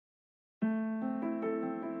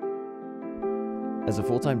As a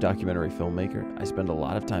full-time documentary filmmaker, I spend a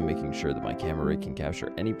lot of time making sure that my camera rig can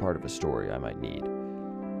capture any part of a story I might need.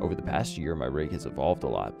 Over the past year, my rig has evolved a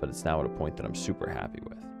lot, but it's now at a point that I'm super happy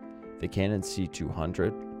with. The Canon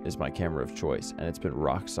C200 is my camera of choice, and it's been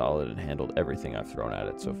rock solid and handled everything I've thrown at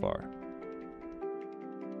it so far.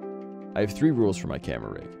 I have 3 rules for my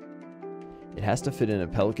camera rig. It has to fit in a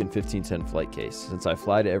Pelican 1510 flight case, since I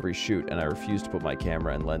fly to every shoot and I refuse to put my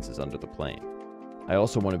camera and lenses under the plane. I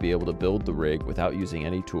also want to be able to build the rig without using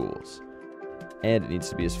any tools. And it needs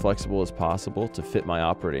to be as flexible as possible to fit my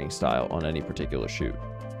operating style on any particular shoot.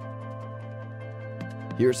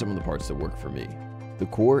 Here are some of the parts that work for me. The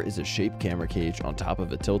core is a shaped camera cage on top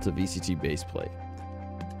of a Tilta VCT base plate.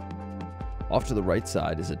 Off to the right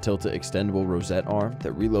side is a Tilta extendable rosette arm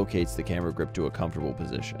that relocates the camera grip to a comfortable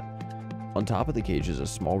position. On top of the cage is a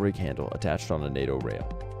small rig handle attached on a NATO rail.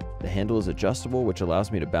 The handle is adjustable, which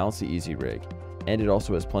allows me to balance the easy rig, and it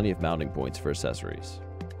also has plenty of mounting points for accessories.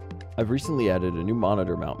 I've recently added a new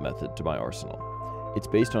monitor mount method to my arsenal. It's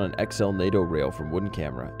based on an XL NATO rail from Wooden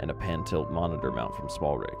Camera and a pan tilt monitor mount from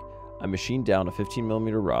Small Rig. I machined down a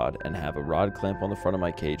 15mm rod and have a rod clamp on the front of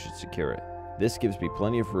my cage to secure it. This gives me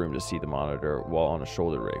plenty of room to see the monitor while on a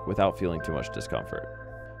shoulder rig without feeling too much discomfort.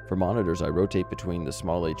 For monitors, I rotate between the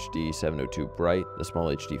Small HD 702 Bright, the Small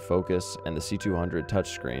HD Focus, and the C200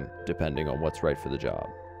 touchscreen, depending on what's right for the job.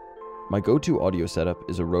 My go-to audio setup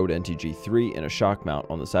is a Rode NTG3 and a shock mount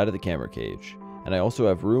on the side of the camera cage, and I also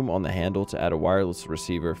have room on the handle to add a wireless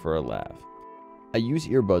receiver for a lav. I use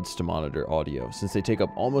earbuds to monitor audio since they take up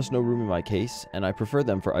almost no room in my case, and I prefer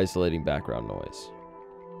them for isolating background noise.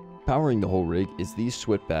 Powering the whole rig is these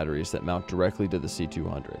SWIT batteries that mount directly to the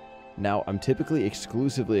C200. Now, I'm typically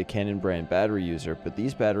exclusively a Canon brand battery user, but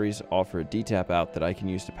these batteries offer a D-tap out that I can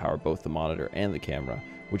use to power both the monitor and the camera,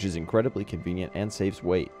 which is incredibly convenient and saves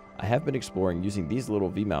weight. I have been exploring using these little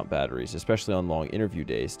V-mount batteries, especially on long interview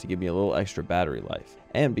days, to give me a little extra battery life,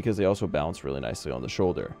 and because they also balance really nicely on the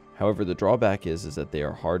shoulder. However, the drawback is that they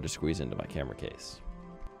are hard to squeeze into my camera case.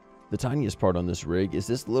 The tiniest part on this rig is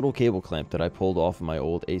this little cable clamp that I pulled off of my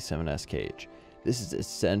old A7S cage. This is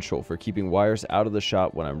essential for keeping wires out of the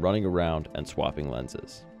shot when I'm running around and swapping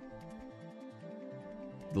lenses.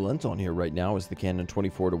 The lens on here right now is the Canon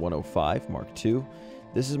 24-105 Mark II.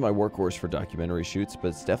 This is my workhorse for documentary shoots, but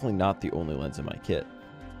it's definitely not the only lens in my kit.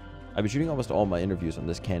 I've been shooting almost all my interviews on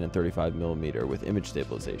this Canon 35mm with image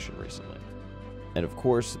stabilization recently. And of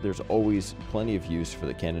course, there's always plenty of use for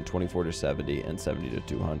the Canon 24-70 and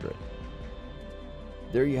 70-200.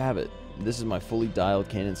 There you have it. This is my fully dialed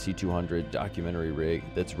Canon C200 documentary rig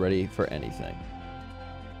that's ready for anything.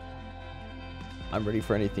 I'm ready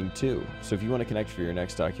for anything too, so if you want to connect for your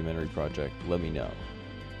next documentary project, let me know.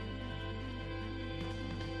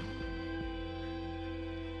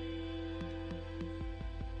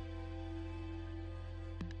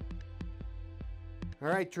 All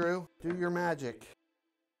right, Drew, do your magic.